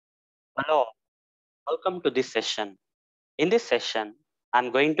Hello, welcome to this session. In this session, I'm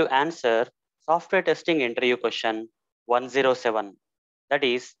going to answer software testing interview question 107. That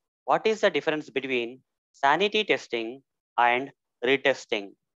is, what is the difference between sanity testing and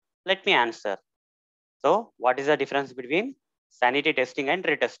retesting? Let me answer. So, what is the difference between sanity testing and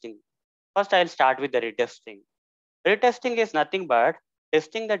retesting? First, I'll start with the retesting. Retesting is nothing but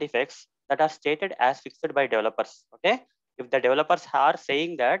testing the defects that are stated as fixed by developers. Okay. If the developers are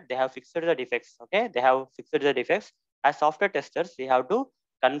saying that they have fixed the defects, okay, they have fixed the defects, as software testers, we have to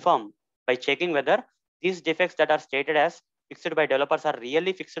confirm by checking whether these defects that are stated as fixed by developers are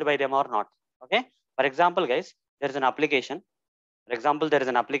really fixed by them or not. Okay. For example, guys, there is an application. For example, there is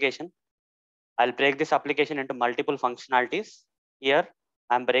an application. I'll break this application into multiple functionalities. Here,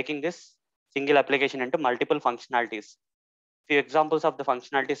 I'm breaking this single application into multiple functionalities. Few examples of the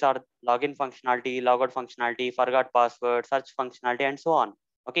functionalities are login functionality, logout functionality, forgot password, search functionality, and so on.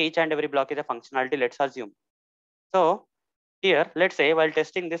 Okay, each and every block is a functionality, let's assume. So here, let's say while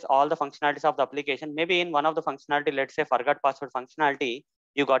testing this, all the functionalities of the application, maybe in one of the functionality, let's say forgot password functionality,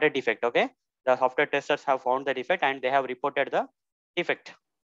 you got a defect, okay? The software testers have found the defect and they have reported the defect.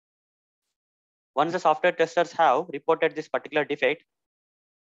 Once the software testers have reported this particular defect,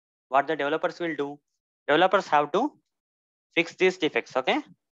 what the developers will do? Developers have to fix these defects, okay?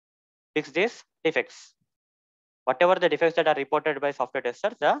 Fix these defects. Whatever the defects that are reported by software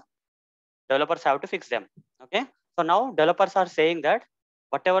testers, the developers have to fix them. Okay. So now developers are saying that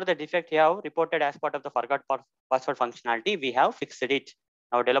whatever the defect you have reported as part of the forgot password functionality, we have fixed it.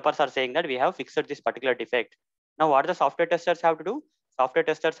 Now developers are saying that we have fixed this particular defect. Now what the software testers have to do? Software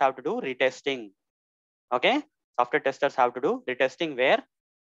testers have to do retesting. Okay. Software testers have to do retesting where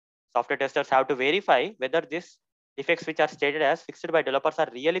software testers have to verify whether these defects which are stated as fixed by developers are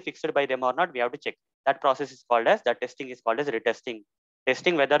really fixed by them or not. We have to check. That process is called as, that testing is called as retesting.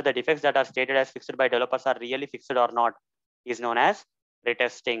 Testing whether the defects that are stated as fixed by developers are really fixed or not is known as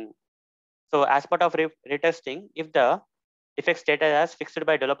retesting. So as part of retesting, if the defects stated as fixed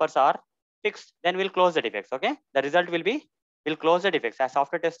by developers are fixed, then we'll close the defects. Okay. The result will be, we'll close the defects. As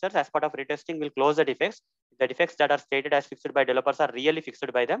software testers, as part of retesting, we'll close the defects. The defects that are stated as fixed by developers are really fixed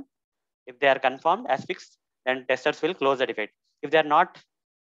by them. If they are confirmed as fixed, then testers will close the defect. If they are not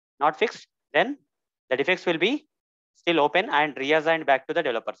fixed, then the defects will be still open and reassigned back to the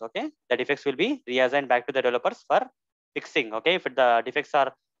developers. Okay, the defects will be reassigned back to the developers for fixing. Okay, if the defects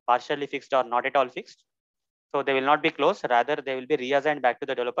are partially fixed or not at all fixed, so they will not be closed, rather they will be reassigned back to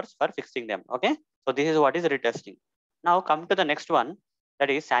the developers for fixing them. Okay, so this is what is retesting. Now come to the next one, that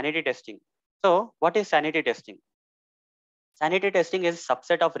is sanity testing. So what is sanity testing? Sanity testing is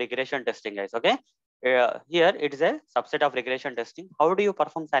subset of regression testing, guys. Okay, here it is a subset of regression testing. How do you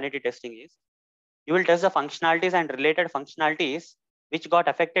perform sanity testing? Is you will test the functionalities and related functionalities which got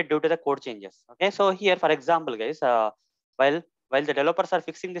affected due to the code changes. Okay, so here for example, guys, while while the developers are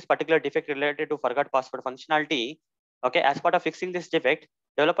fixing this particular defect related to forgot password functionality, okay, as part of fixing this defect,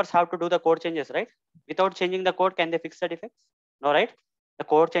 developers have to do the code changes, right? Without changing the code, can they fix the defects? No, right? The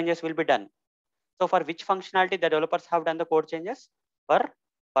code changes will be done. So for which functionality the developers have done the code changes? For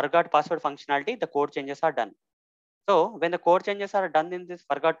forgot password functionality, the code changes are done. So when the code changes are done in this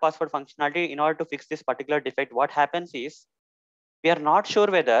forgot password functionality, in order to fix this particular defect, what happens is we are not sure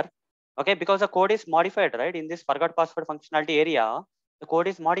whether, okay, because the code is modified, right? In this forgot password functionality area, the code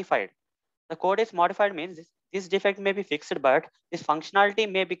is modified. The code is modified means this defect may be fixed, but this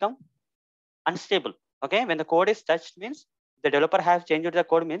functionality may become unstable. Okay, when the code is touched means the developer has changed the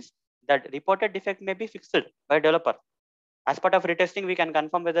code means that reported defect may be fixed by developer. As part of retesting, we can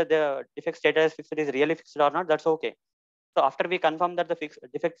confirm whether the defect status fixed is really fixed or not. That's okay. So after we confirm that the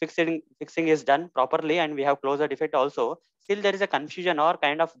defect fixing is done properly and we have closed the defect also, still there is a confusion or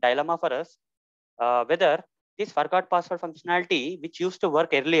kind of dilemma for us whether this forgot password functionality which used to work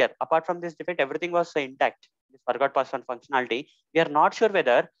earlier, apart from this defect, everything was intact. This forgot password functionality, we are not sure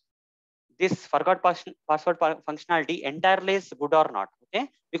whether this forgot password functionality entirely is good or not. Okay,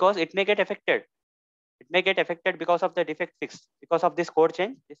 because it may get affected. It may get affected because of the defect fix. Because of this code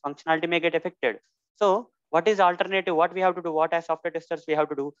change, this functionality may get affected. So what is alternative? What we have to do? What as software testers we have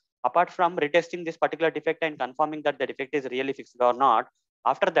to do? Apart from retesting this particular defect and confirming that the defect is really fixed or not,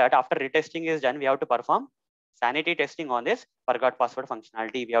 after that, after retesting is done, we have to perform sanity testing on this forgot password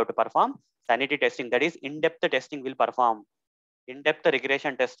functionality. We have to perform sanity testing. That is in-depth testing will perform. In-depth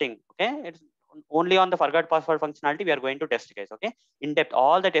regression testing. Okay, it's only on the forgot password functionality we are going to test, guys. Okay, in-depth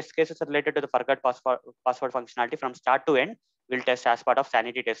all the test cases related to the forgot password functionality from start to end will test as part of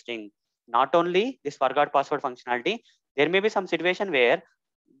sanity testing. Not only this forgot password functionality, there may be some situation where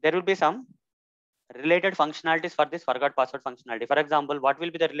there will be some related functionalities for this forgot password functionality. For example, what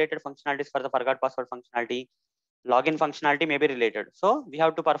will be the related functionalities for the forgot password functionality? Login functionality may be related. So we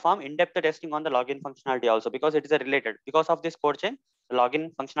have to perform in-depth testing on the login functionality also, because it is a related. Because of this code chain, the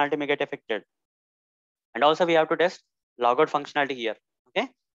login functionality may get affected. And also we have to test logout functionality here. Okay.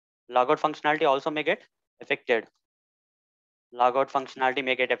 Logout functionality also may get affected. Logout functionality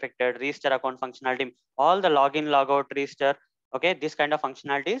may get affected. Restore account functionality, all the login, logout, restore. Okay. This kind of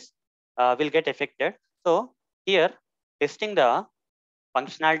functionalities will get affected. So here testing the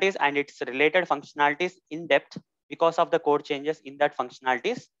functionalities and its related functionalities in depth because of the code changes in that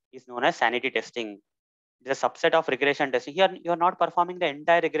functionalities is known as sanity testing. It is a subset of regression testing. Here you are not performing the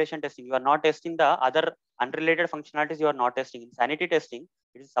entire regression testing. You are not testing the other unrelated functionalities. You are not testing. In sanity testing,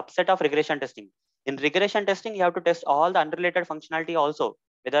 it is a subset of regression testing. In regression testing, you have to test all the unrelated functionality also,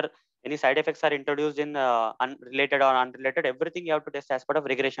 whether any side effects are introduced in unrelated or unrelated. Everything you have to test as part of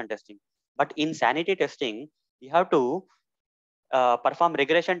regression testing. But in sanity testing, you have to perform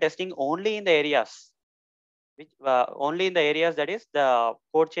regression testing only in the areas only in the areas that is the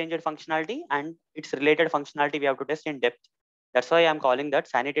code changed functionality and its related functionality we have to test in depth. That's why I'm calling that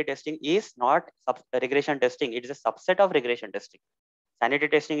sanity testing is not regression testing. It is a subset of regression testing. Sanity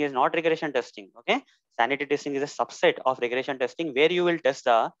testing is not regression testing. Okay. Sanity testing is a subset of regression testing where you will test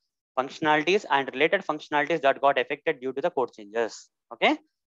the functionalities and related functionalities that got affected due to the code changes. Okay.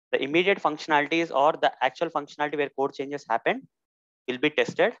 The immediate functionalities or the actual functionality where code changes happen will be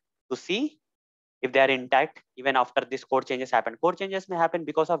tested to see if they are intact even after this code changes happen. Code changes may happen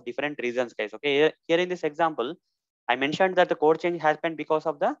because of different reasons, guys. Okay, here in this example, I mentioned that the code change happened because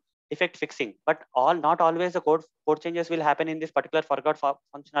of the defect fixing, but not always the code changes will happen in this particular forgot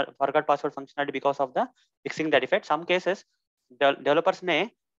password functionality because of the fixing the defect. Some cases, the developers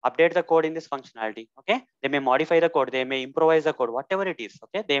may update the code in this functionality. Okay, they may modify the code, they may improvise the code, whatever it is.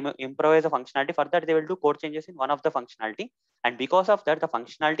 Okay, they may improvise the functionality. For that, they will do code changes in one of the functionality, and because of that, the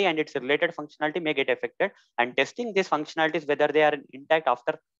functionality and its related functionality may get affected. And testing these functionalities whether they are intact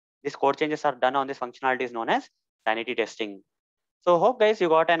after these code changes are done on this functionality is known as sanity testing. So hope guys you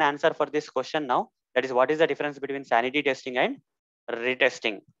got an answer for this question now. That is, what is the difference between sanity testing and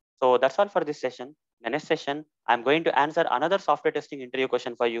retesting? So that's all for this session. The next session, I'm going to answer another software testing interview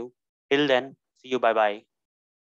question for you. Till then, see you. Bye bye.